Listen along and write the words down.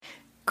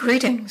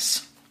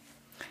Greetings.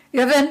 You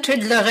have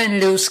entered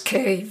Lorraine Lou's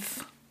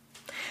cave.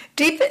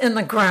 Deep in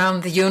the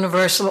ground, the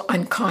universal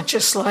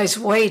unconscious lies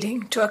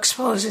waiting to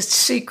expose its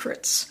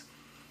secrets.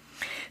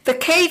 The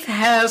cave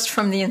has,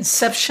 from the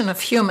inception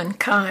of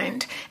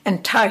humankind,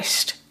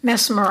 enticed,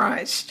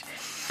 mesmerized.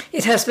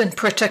 It has been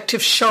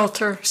protective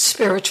shelter,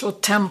 spiritual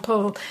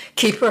temple,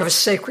 keeper of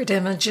sacred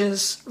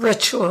images,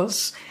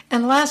 rituals,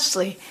 and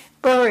lastly,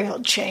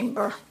 burial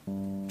chamber.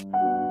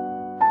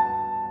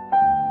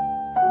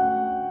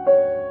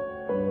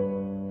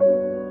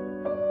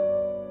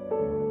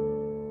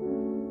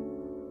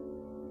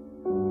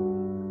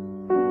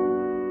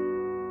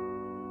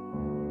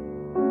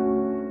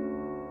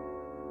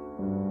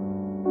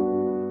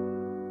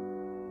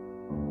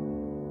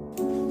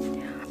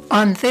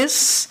 On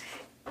this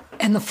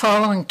and the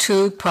following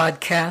two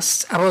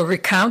podcasts, I will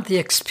recount the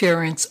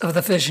experience of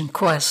the Vision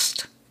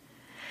Quest.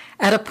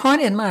 At a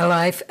point in my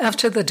life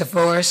after the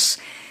divorce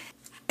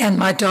and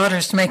my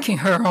daughter's making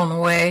her own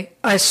way,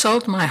 I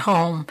sold my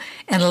home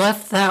and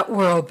left that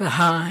world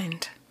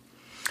behind.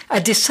 I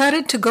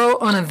decided to go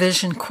on a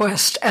Vision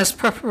Quest as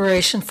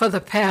preparation for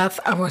the path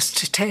I was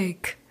to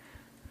take.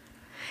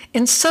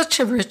 In such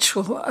a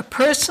ritual, a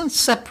person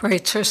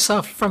separates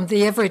herself from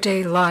the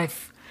everyday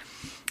life,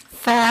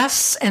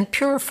 fasts and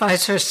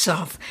purifies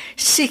herself,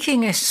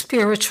 seeking a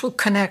spiritual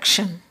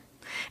connection,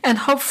 and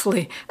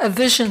hopefully a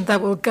vision that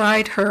will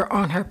guide her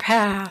on her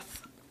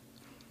path.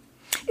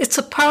 It's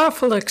a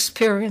powerful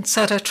experience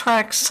that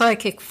attracts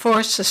psychic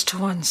forces to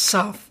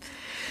oneself.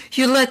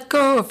 You let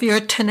go of your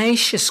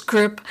tenacious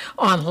grip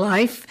on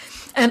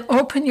life and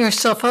open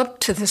yourself up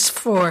to this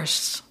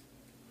force.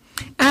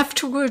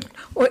 Afterward,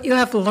 what you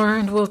have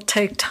learned will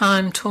take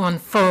time to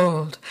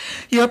unfold.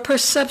 Your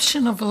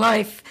perception of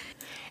life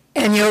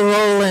and your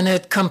role in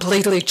it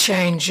completely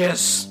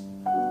changes.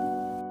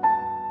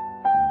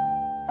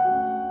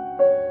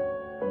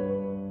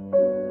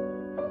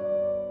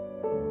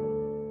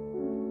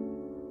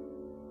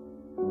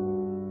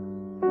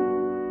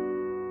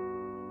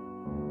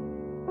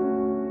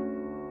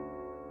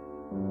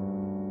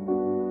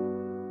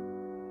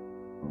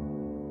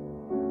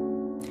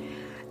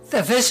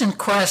 The Vision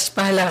Quest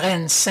by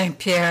Lorraine St.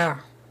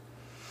 Pierre.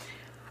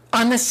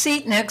 On the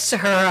seat next to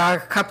her are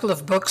a couple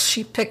of books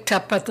she picked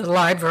up at the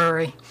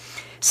library.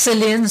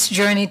 Celine's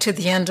Journey to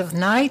the End of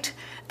Night,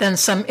 then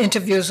some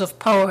interviews of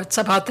poets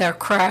about their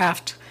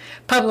craft,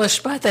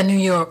 published by the New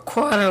York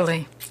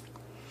Quarterly.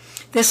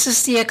 This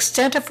is the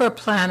extent of her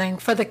planning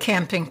for the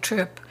camping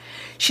trip.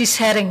 She's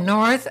heading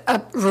north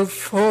up Route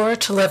 4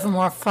 to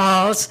Livermore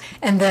Falls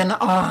and then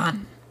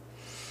on.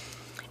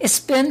 It's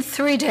been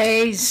 3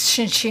 days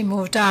since she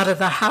moved out of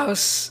the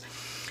house.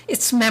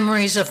 It's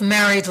memories of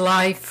married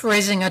life,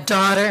 raising a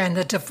daughter, and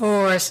the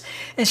divorce,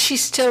 and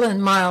she's still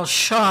in mild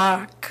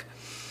shock.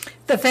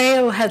 The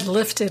veil had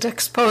lifted,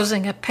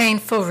 exposing a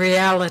painful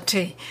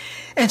reality,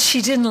 and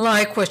she didn't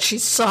like what she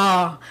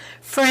saw.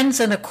 Friends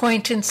and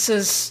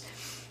acquaintances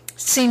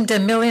seemed a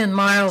million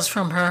miles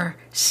from her,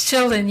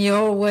 still in the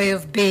old way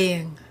of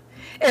being.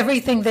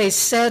 Everything they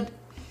said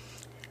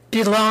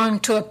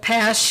belonged to a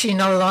past she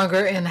no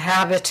longer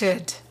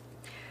inhabited.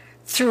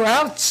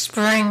 Throughout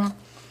spring,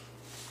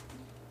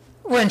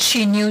 when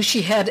she knew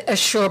she had a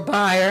sure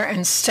buyer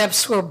and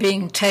steps were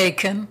being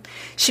taken,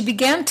 she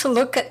began to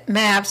look at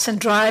maps and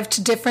drive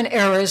to different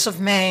areas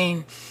of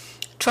Maine,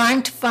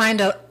 trying to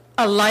find a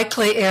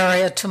likely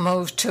area to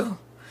move to.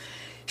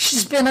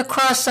 She's been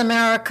across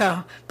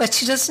America, but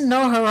she doesn't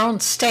know her own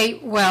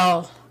state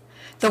well.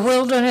 The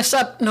wilderness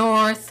up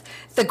north,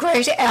 the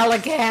Great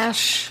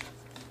Allagash,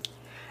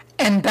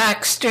 and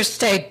Baxter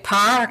State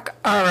Park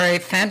are a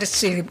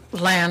fantasy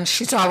land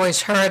she's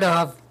always heard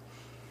of.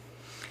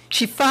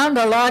 She found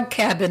a log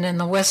cabin in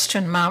the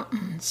western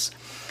mountains,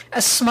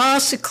 a small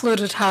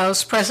secluded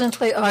house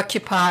presently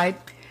occupied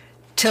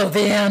till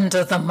the end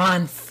of the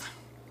month.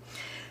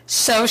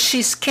 So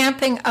she's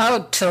camping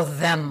out till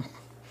then.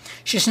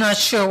 She's not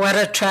sure what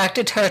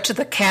attracted her to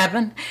the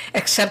cabin,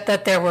 except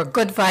that there were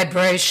good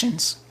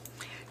vibrations.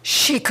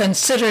 She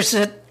considers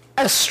it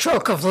a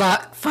stroke of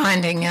luck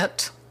finding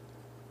it.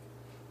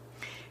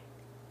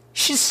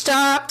 She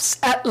stops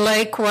at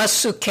Lake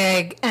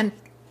Wasukeg and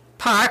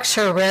parks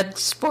her red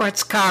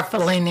sports car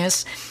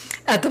Fellinis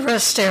at the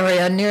rest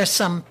area near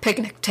some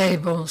picnic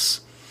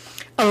tables.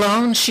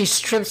 Alone, she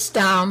strips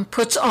down,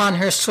 puts on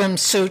her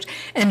swimsuit,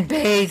 and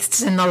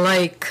bathes in the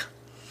lake.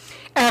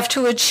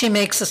 Afterwards, she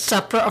makes a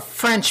supper of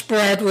French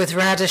bread with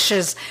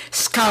radishes,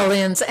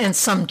 scallions, and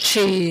some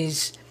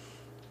cheese.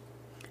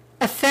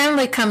 A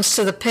family comes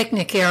to the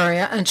picnic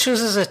area and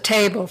chooses a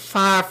table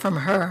far from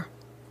her.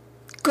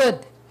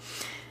 Good.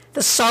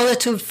 The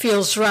solitude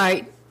feels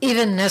right,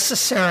 even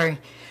necessary.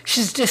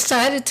 She's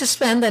decided to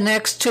spend the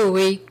next 2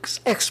 weeks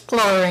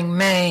exploring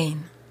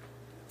Maine.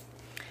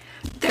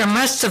 There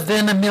must have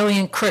been a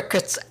million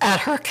crickets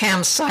at her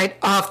campsite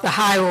off the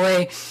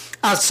highway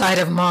outside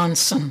of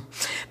Monson,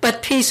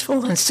 but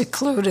peaceful and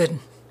secluded.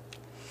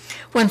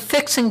 When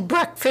fixing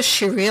breakfast,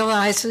 she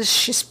realizes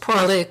she's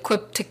poorly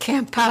equipped to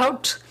camp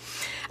out.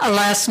 A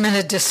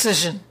last-minute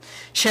decision.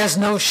 She has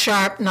no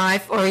sharp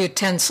knife or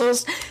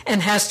utensils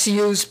and has to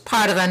use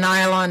part of a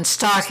nylon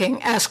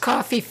stocking as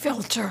coffee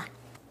filter.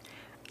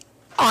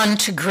 On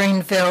to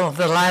Greenville,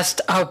 the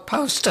last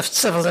outpost of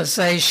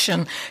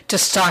civilization, to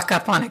stock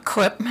up on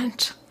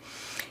equipment.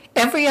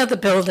 Every other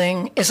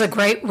building is a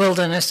great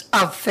wilderness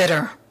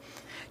outfitter.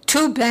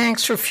 2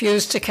 banks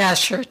refuse to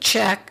cash her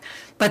check,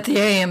 but the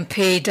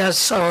A&P does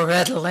so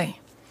readily.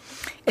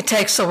 It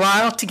takes a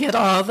while to get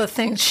all the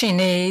things she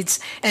needs,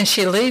 and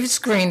she leaves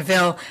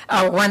Greenville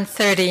at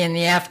 1:30 in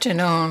the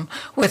afternoon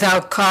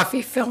without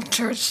coffee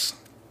filters.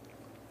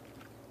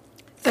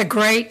 The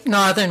great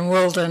northern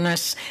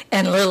wilderness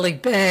and Lily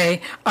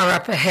Bay are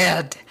up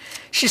ahead.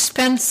 She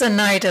spends the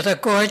night at a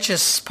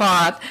gorgeous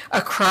spot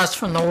across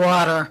from the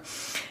water,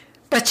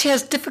 but she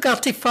has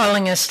difficulty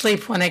falling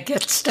asleep when it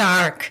gets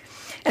dark,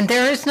 and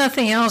there is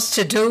nothing else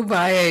to do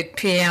by 8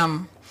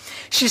 p.m.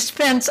 She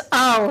spends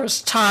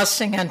hours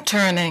tossing and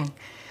turning.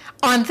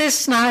 On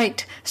this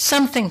night,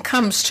 something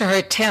comes to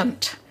her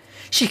tent.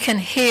 She can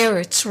hear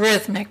its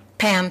rhythmic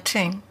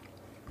panting.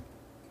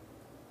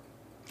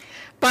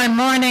 By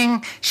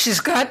morning, she's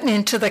gotten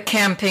into the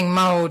camping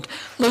mode,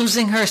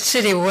 losing her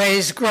city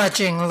ways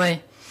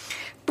grudgingly.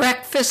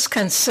 Breakfast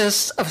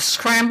consists of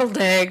scrambled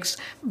eggs,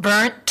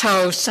 burnt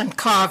toast, and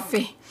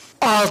coffee,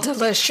 all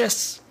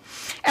delicious.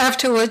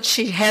 Afterwards,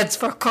 she heads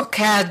for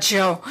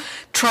Cocadjo,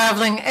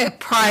 traveling a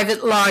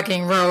private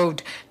logging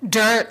road,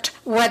 dirt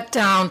wet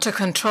down to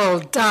control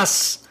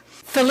dust.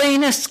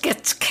 Felinas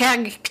gets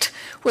caked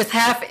with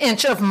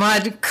half-inch of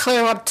mud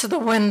clear up to the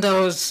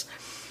windows.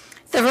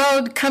 The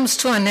road comes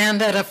to an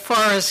end at a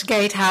forest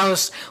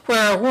gatehouse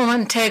where a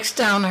woman takes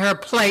down her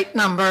plate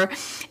number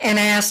and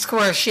asks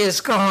where she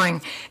is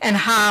going and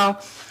how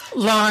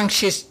long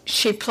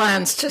she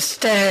plans to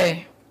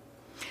stay.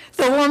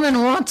 The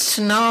woman wants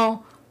to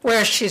know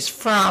where she's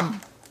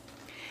from.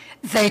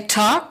 They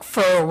talk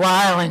for a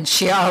while and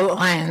she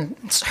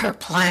outlines her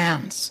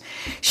plans.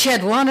 She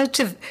had wanted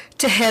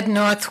to head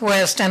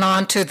northwest and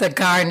onto the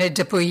Gardner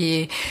de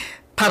Bouilly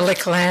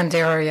public land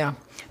area.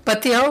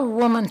 But the old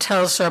woman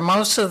tells her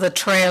most of the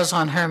trails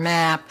on her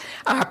map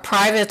are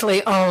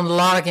privately owned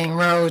logging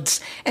roads,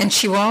 and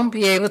she won't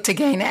be able to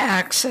gain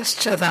access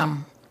to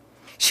them.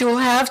 She will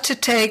have to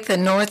take the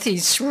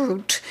northeast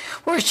route,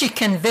 where she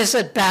can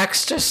visit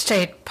Baxter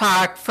State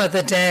Park for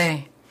the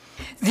day.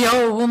 The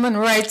old woman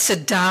writes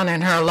it down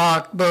in her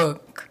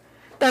logbook.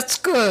 That's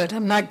good.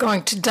 I'm not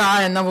going to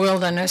die in the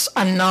wilderness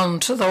unknown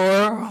to the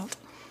world.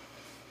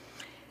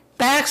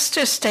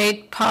 Baxter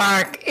State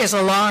Park is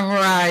a long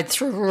ride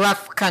through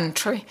rough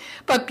country,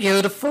 but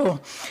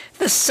beautiful.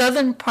 The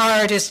southern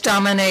part is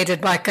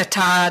dominated by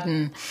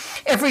Katahdin.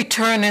 Every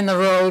turn in the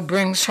road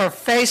brings her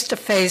face to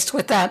face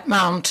with that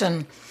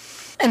mountain,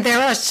 and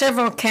there are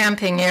several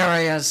camping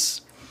areas.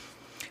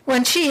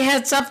 When she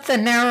heads up the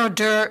narrow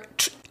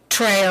dirt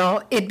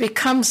trail, it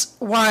becomes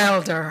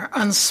wilder,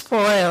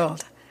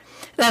 unspoiled.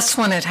 That's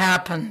when it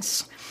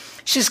happens.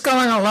 She's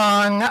going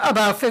along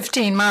about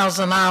 15 miles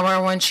an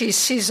hour when she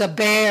sees a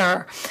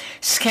bear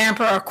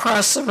scamper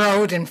across the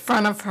road in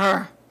front of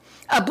her.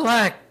 A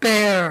black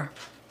bear.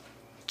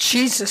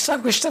 Jesus, I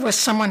wish there was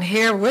someone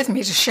here with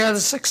me to share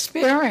this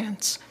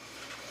experience.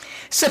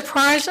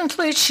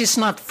 Surprisingly, she's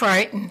not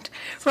frightened.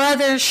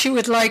 Rather, she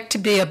would like to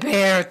be a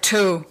bear,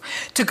 too,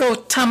 to go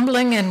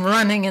tumbling and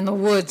running in the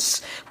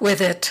woods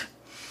with it.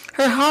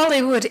 Her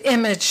Hollywood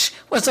image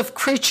was of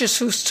creatures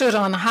who stood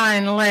on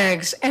hind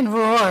legs and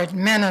roared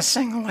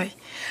menacingly,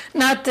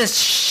 not this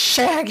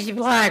shaggy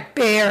black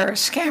bear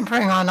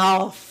scampering on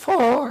all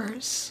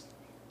fours.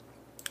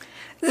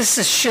 This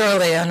is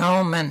surely an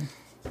omen.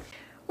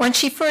 When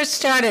she first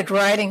started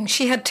writing,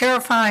 she had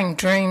terrifying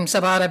dreams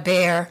about a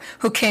bear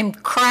who came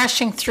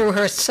crashing through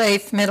her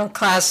safe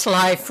middle-class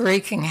life,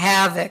 wreaking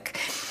havoc,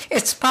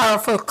 its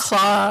powerful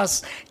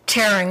claws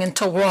tearing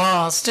into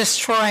walls,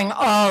 destroying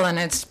all in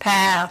its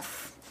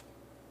path.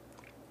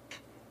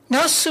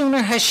 No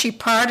sooner has she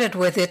parted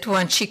with it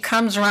when she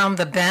comes round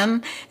the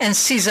bend and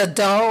sees a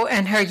doe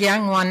and her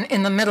young one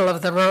in the middle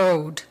of the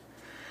road.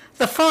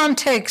 The fawn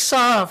takes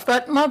off,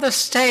 but mother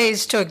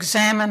stays to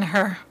examine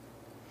her.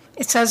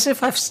 It's as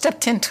if I've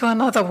stepped into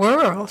another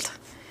world.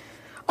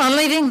 On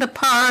leaving the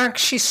park,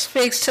 she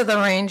speaks to the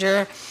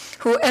ranger,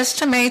 who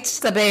estimates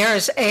the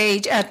bear's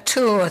age at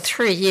 2 or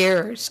 3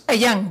 years, a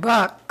young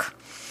buck.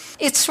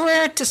 It's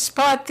rare to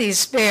spot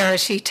these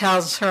bears, he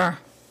tells her.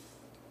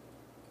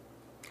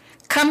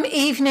 Come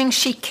evening,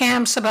 she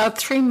camps about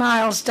 3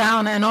 miles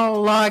down an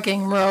old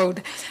logging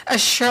road, a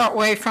short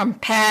way from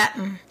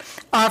Patton,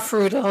 off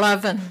Route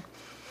 11.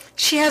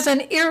 She has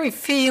an eerie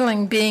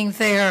feeling being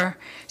there.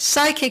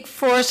 Psychic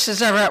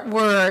forces are at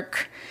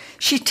work.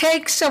 She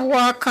takes a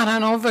walk on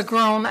an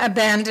overgrown,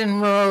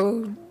 abandoned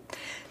road,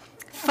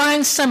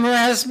 finds some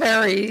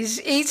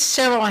raspberries, eats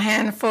several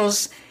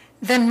handfuls,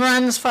 then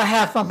runs for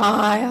half a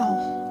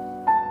mile.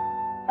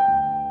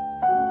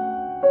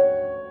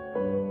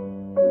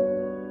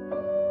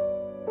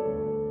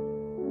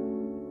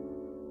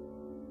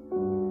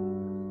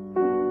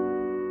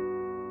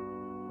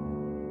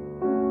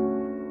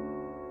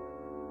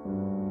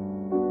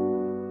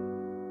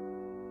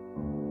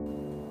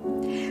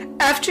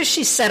 After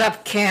she set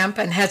up camp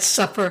and had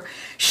supper,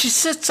 she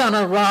sits on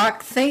a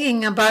rock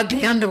thinking about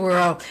the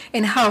underworld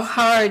and how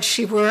hard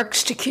she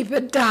works to keep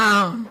it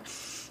down,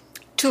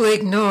 to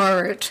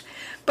ignore it.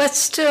 But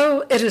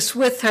still, it is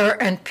with her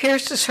and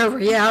pierces her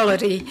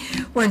reality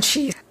when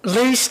she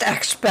least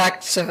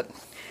expects it.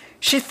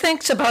 She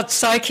thinks about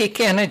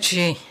psychic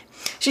energy.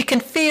 She can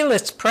feel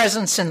its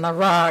presence in the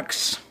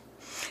rocks.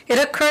 It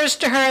occurs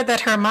to her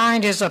that her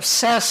mind is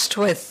obsessed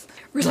with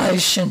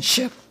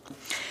relationship,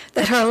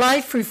 that her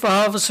life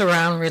revolves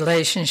around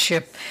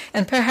relationship,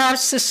 and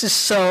perhaps this is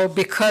so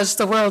because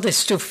the world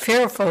is too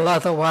fearful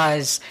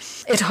otherwise.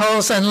 It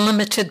holds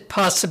unlimited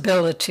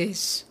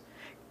possibilities.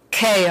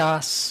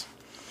 Chaos.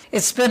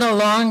 It's been a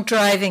long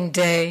driving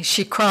day.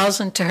 She crawls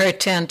into her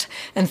tent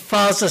and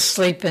falls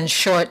asleep in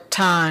short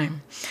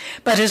time,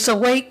 but is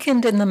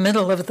awakened in the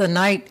middle of the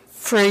night,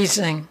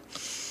 freezing.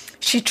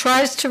 She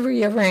tries to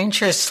rearrange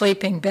her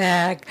sleeping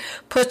bag,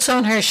 puts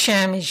on her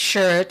chamois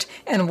shirt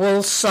and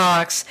wool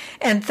socks,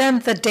 and then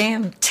the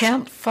damn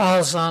tent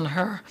falls on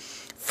her,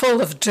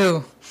 full of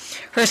dew.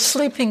 Her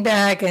sleeping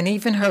bag and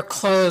even her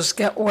clothes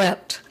get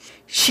wet.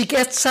 She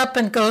gets up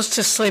and goes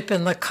to sleep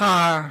in the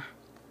car.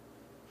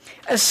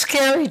 A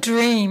scary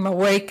dream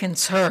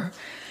awakens her.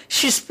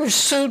 She's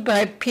pursued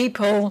by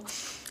people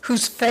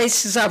whose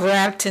faces are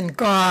wrapped in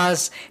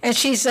gauze, and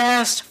she's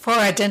asked for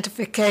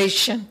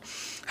identification,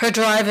 her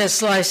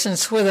driver's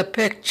license with a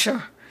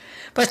picture.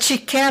 But she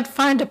can't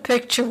find a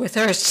picture with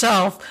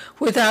herself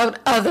without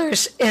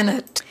others in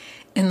it.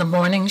 In the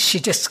morning, she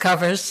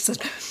discovers that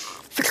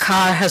the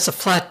car has a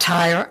flat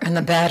tire and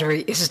the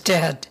battery is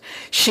dead.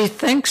 She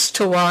thinks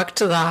to walk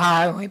to the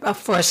highway, but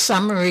for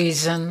some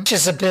reason,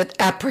 she's a bit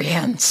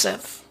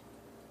apprehensive.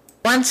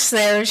 Once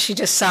there, she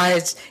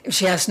decides if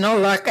she has no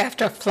luck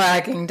after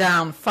flagging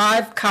down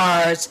 5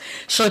 cars,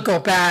 she'll go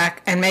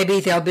back and maybe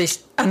there'll be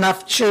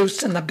enough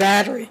juice in the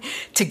battery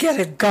to get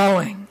it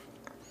going.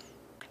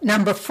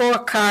 Number 4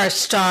 car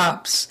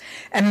stops.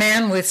 A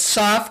man with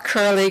soft,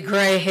 curly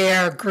gray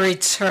hair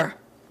greets her.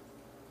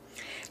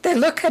 They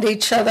look at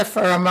each other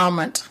for a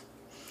moment.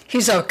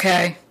 He's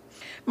okay.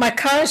 My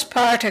car's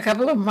parked a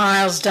couple of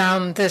miles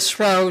down this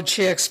road,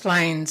 she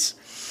explains.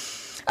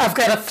 I've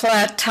got a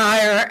flat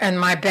tire and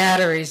my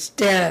battery's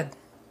dead.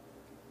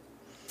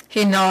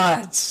 He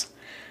nods.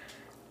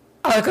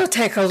 I'll go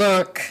take a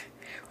look.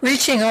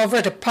 Reaching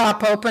over to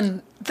pop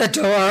open the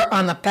door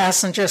on the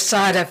passenger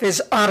side of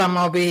his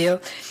automobile,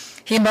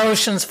 he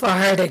motions for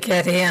her to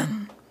get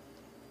in.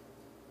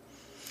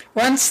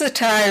 Once the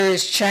tire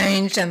is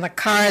changed and the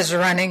car is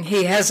running,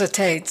 he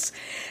hesitates,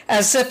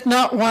 as if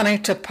not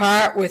wanting to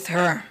part with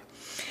her.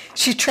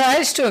 She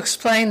tries to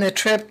explain the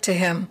trip to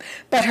him,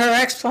 but her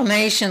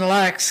explanation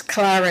lacks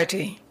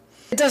clarity.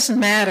 It doesn't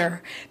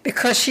matter,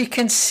 because she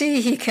can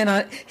see he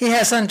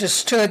has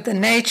understood the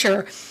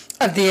nature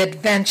of the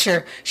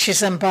adventure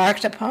she's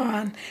embarked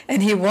upon,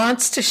 and he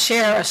wants to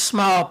share a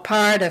small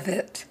part of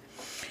it.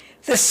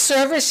 The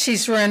service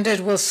she's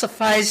rendered will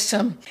suffice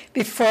him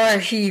before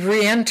he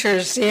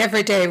re-enters the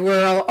everyday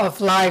whirl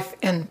of life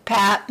in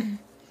Patton.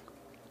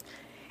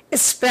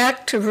 It's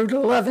back to Route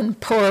 11,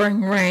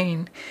 pouring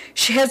rain.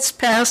 She heads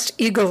past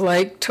Eagle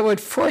Lake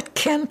toward Fort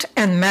Kent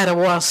and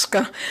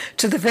Madawaska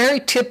to the very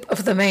tip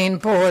of the Maine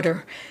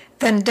border,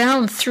 then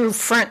down through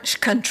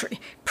French country,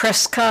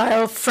 Presque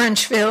Isle,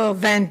 Frenchville,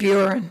 Van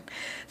Buren.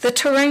 The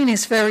terrain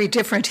is very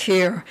different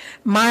here,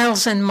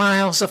 miles and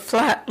miles of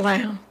flat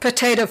land,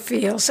 potato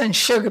fields, and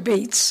sugar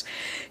beets.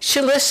 She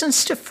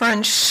listens to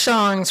French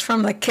songs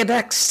from the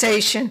Quebec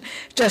station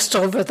just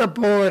over the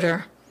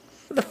border.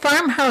 The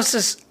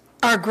farmhouses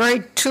are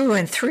grade 2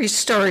 and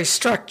 3-story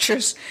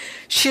structures.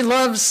 She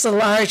loves the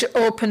large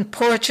open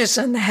porches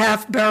and the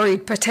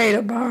half-buried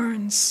potato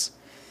barns.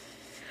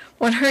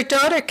 When her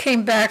daughter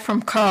came back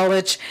from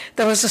college,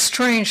 there was a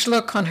strange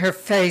look on her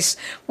face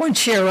when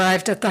she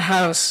arrived at the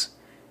house.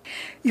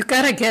 "You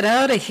gotta get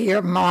out of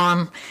here,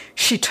 Mom,"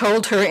 she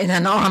told her in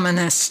an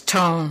ominous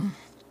tone.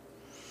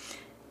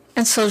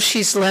 And so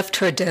she's left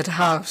her dead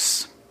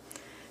house.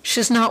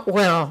 She's not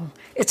well.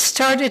 It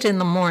started in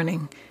the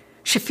morning.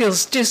 She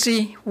feels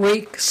dizzy,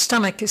 weak,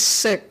 stomach is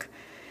sick.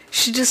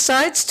 She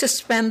decides to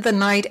spend the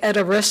night at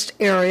a rest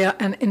area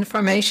and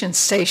information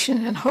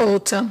station in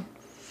Houlton.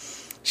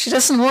 She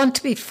doesn't want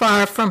to be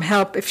far from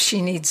help if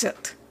she needs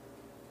it.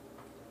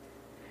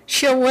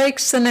 She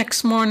awakes the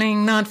next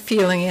morning not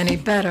feeling any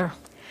better.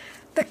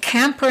 The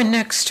camper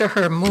next to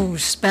her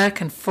moves back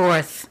and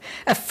forth.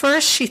 At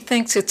first she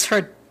thinks it's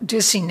her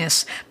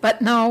dizziness,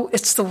 but no,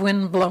 it's the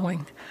wind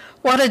blowing.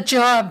 What a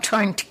job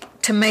trying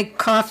to make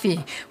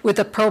coffee with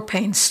a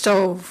propane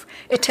stove.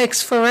 It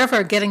takes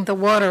forever getting the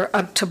water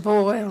up to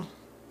boil.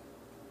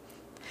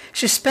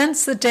 She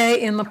spends the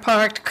day in the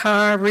parked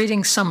car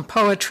reading some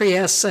poetry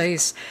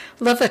essays,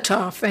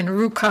 Levertov and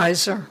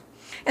Rukeyser,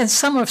 and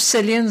some of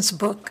Céline's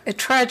book, a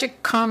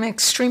tragic comic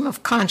stream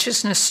of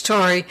consciousness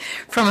story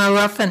from a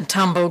rough and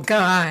tumble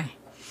guy.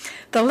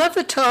 The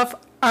Levertov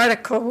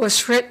article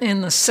was written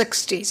in the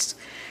 60s.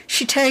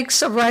 She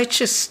takes a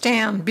righteous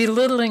stand,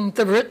 belittling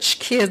the rich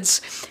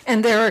kids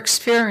and their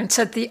experience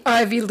at the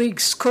Ivy League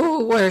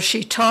school where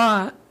she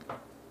taught.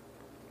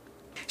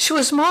 She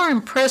was more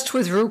impressed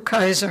with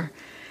Rukeyser.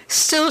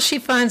 Still, she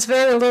finds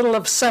very little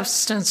of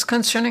substance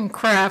concerning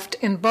craft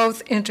in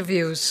both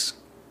interviews.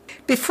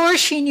 Before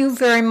she knew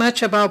very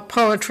much about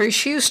poetry,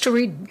 she used to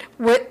read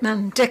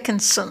Whitman,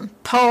 Dickinson,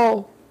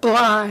 Poe,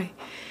 Bly.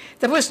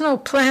 There was no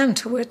plan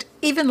to it.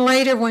 Even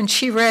later, when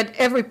she read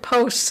every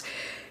post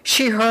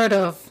she heard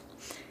of,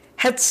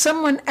 had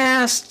someone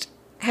asked,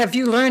 "Have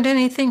you learned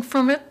anything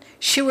from it?"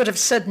 she would have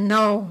said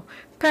no.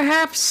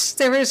 Perhaps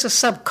there is a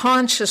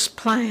subconscious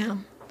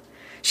plan.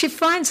 She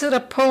finds that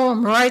a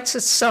poem writes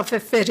itself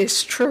if it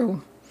is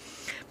true.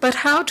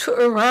 But how to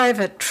arrive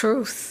at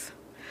truth?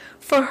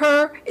 For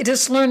her, it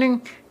is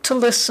learning to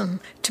listen,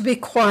 to be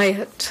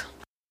quiet.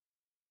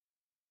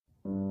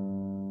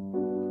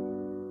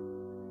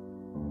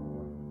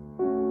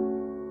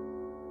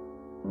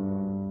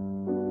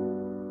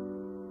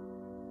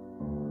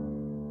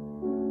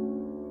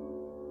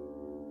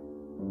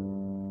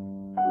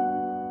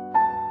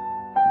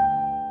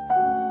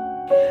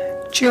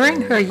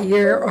 During her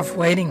year of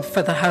waiting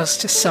for the house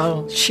to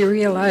sell, she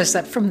realized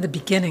that from the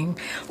beginning,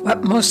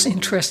 what most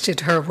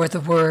interested her were the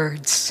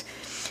words.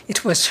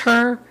 It was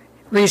her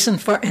reason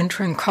for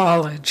entering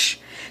college.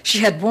 She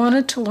had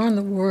wanted to learn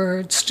the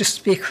words to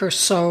speak her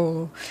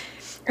soul,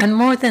 and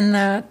more than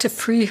that, to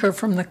free her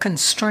from the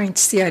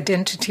constraints the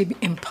identity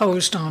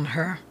imposed on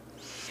her.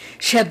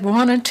 She had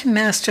wanted to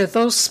master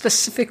those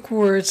specific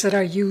words that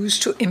are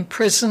used to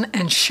imprison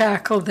and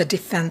shackle the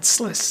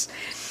defenseless,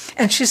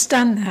 and she's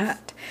done that.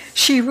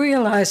 She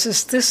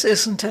realizes this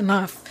isn't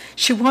enough.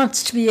 She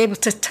wants to be able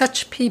to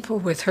touch people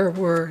with her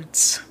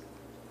words.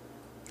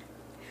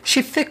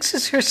 She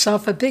fixes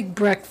herself a big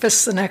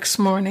breakfast the next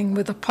morning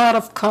with a pot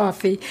of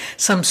coffee,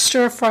 some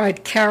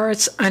stir-fried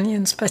carrots,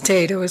 onions,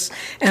 potatoes,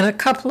 and a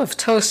couple of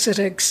toasted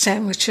egg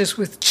sandwiches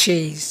with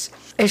cheese.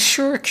 A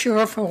sure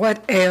cure for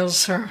what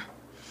ails her.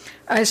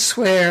 I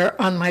swear,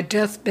 on my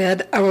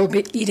deathbed, I will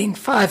be eating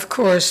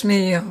 5-course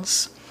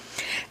meals.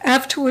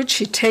 Afterwards,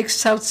 she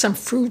takes out some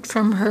fruit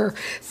from her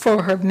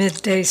for her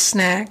midday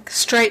snack,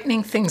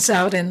 straightening things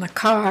out in the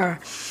car,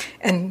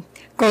 and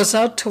goes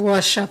out to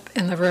wash up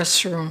in the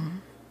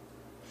restroom.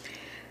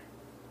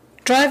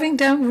 Driving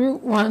down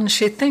Route 1,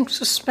 she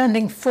thinks of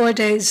spending 4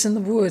 days in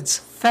the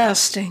woods,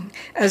 fasting,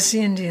 as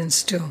the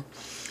Indians do.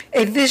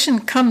 A vision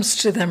comes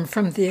to them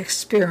from the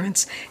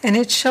experience, and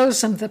it shows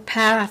them the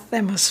path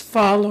they must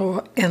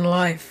follow in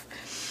life.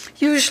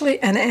 Usually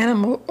an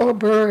animal or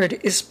bird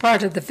is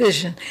part of the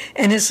vision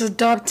and is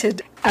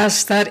adopted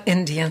as that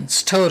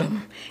Indian's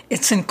totem.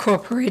 It's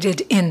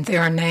incorporated in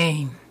their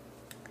name.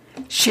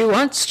 She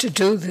wants to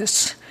do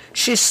this.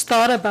 She's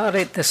thought about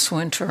it this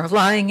winter,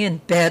 lying in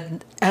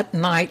bed at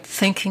night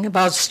thinking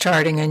about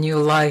starting a new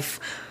life,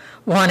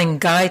 wanting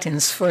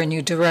guidance for a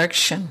new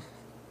direction.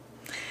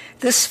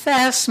 This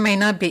fast may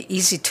not be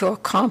easy to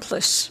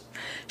accomplish.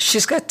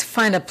 She's got to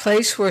find a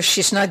place where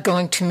she's not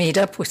going to meet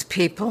up with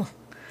people.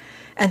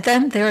 And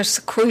then there's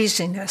the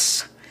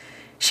queasiness.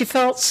 She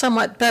felt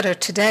somewhat better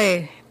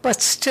today,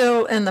 but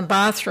still in the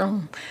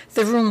bathroom,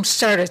 the room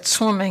started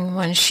swimming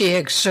when she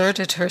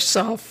exerted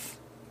herself.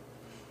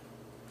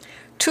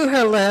 To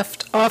her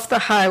left, off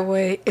the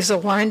highway, is a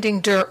winding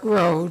dirt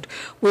road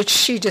which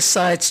she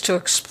decides to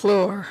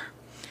explore.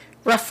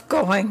 Rough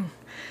going,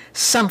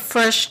 some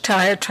fresh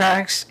tire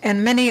tracks,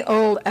 and many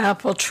old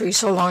apple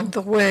trees along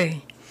the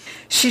way.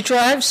 She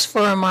drives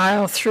for a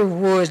mile through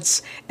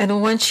woods,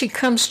 and when she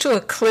comes to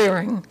a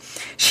clearing,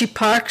 she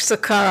parks the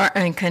car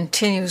and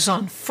continues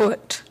on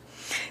foot.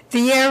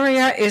 The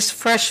area is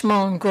fresh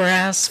mown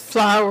grass,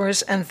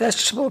 flowers, and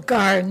vegetable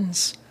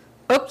gardens.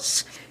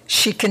 Oops,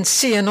 she can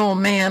see an old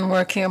man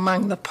working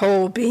among the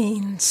pole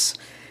beans.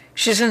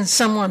 She's in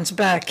someone's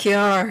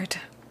backyard.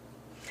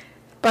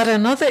 But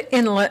another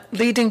inlet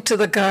leading to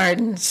the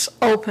gardens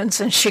opens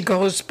and she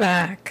goes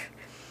back.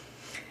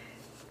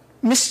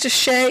 Mr.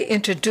 Shea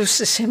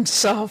introduces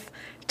himself,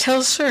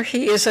 tells her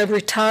he is a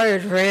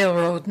retired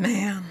railroad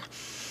man.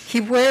 He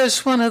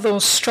wears one of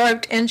those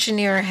striped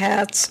engineer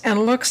hats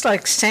and looks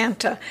like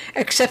Santa,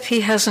 except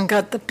he hasn't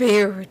got the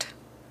beard.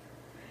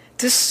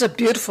 This is a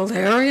beautiful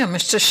area,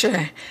 Mr.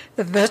 Shea.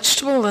 The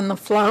vegetable and the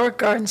flower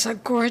gardens are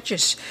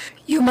gorgeous.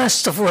 You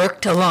must have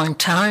worked a long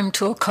time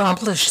to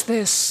accomplish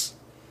this.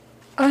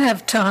 I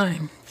have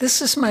time. This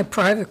is my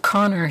private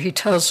corner, he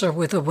tells her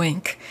with a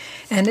wink,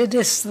 and it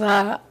is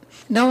that.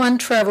 No one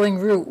traveling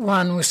Route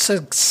 1 would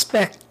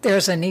suspect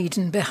there's an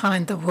Eden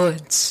behind the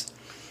woods.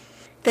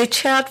 They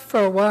chat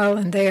for a while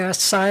and they are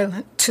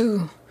silent,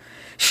 too.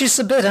 She's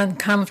a bit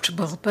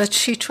uncomfortable, but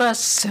she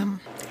trusts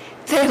him.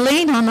 They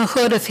lean on the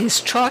hood of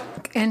his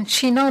truck, and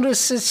she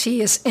notices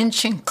he is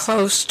inching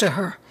close to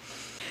her.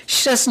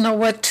 She doesn't know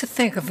what to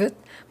think of it,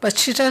 but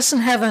she doesn't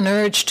have an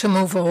urge to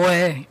move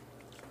away.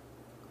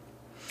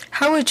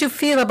 How would you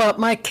feel about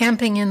my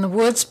camping in the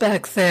woods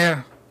back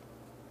there?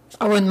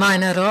 I wouldn't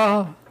mind at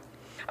all.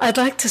 I'd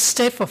like to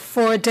stay for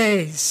 4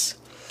 days.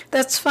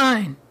 That's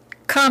fine.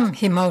 Come,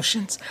 he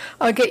motions.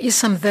 I'll get you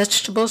some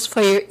vegetables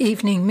for your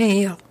evening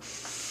meal.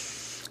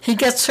 He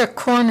gets her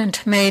corn and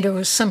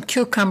tomatoes, some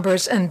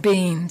cucumbers and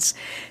beans.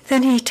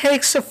 Then he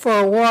takes her for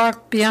a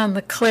walk beyond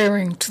the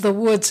clearing to the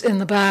woods in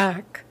the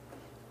back.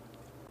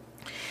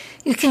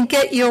 You can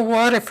get your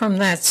water from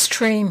that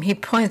stream. He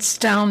points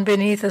down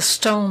beneath a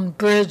stone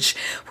bridge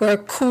where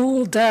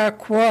cool,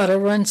 dark water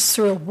runs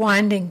through a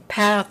winding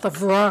path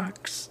of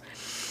rocks.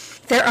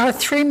 There are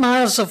 3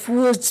 miles of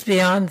woods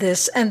beyond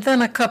this, and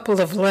then a couple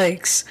of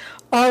lakes,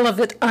 all of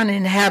it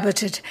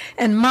uninhabited,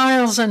 and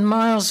miles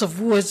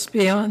of woods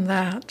beyond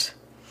that.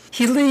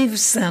 He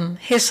leaves them,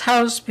 his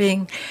house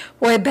being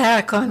way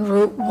back on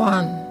Route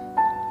 1.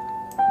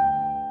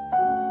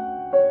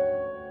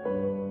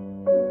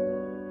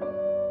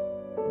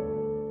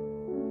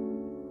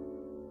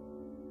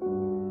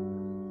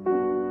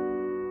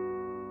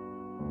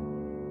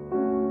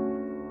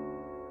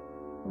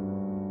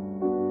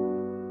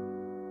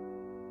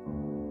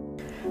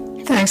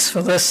 Thanks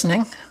for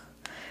listening.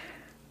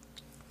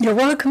 You're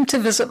welcome to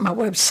visit my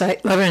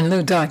website,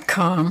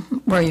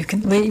 loveandlou.com, where you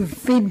can leave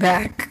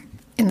feedback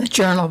in the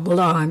journal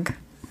blog.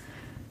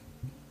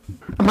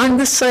 Among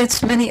the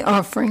site's many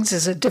offerings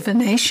is a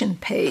divination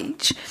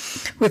page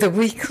with a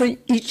weekly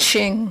I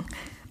Ching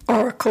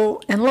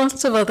oracle and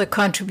lots of other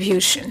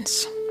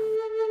contributions.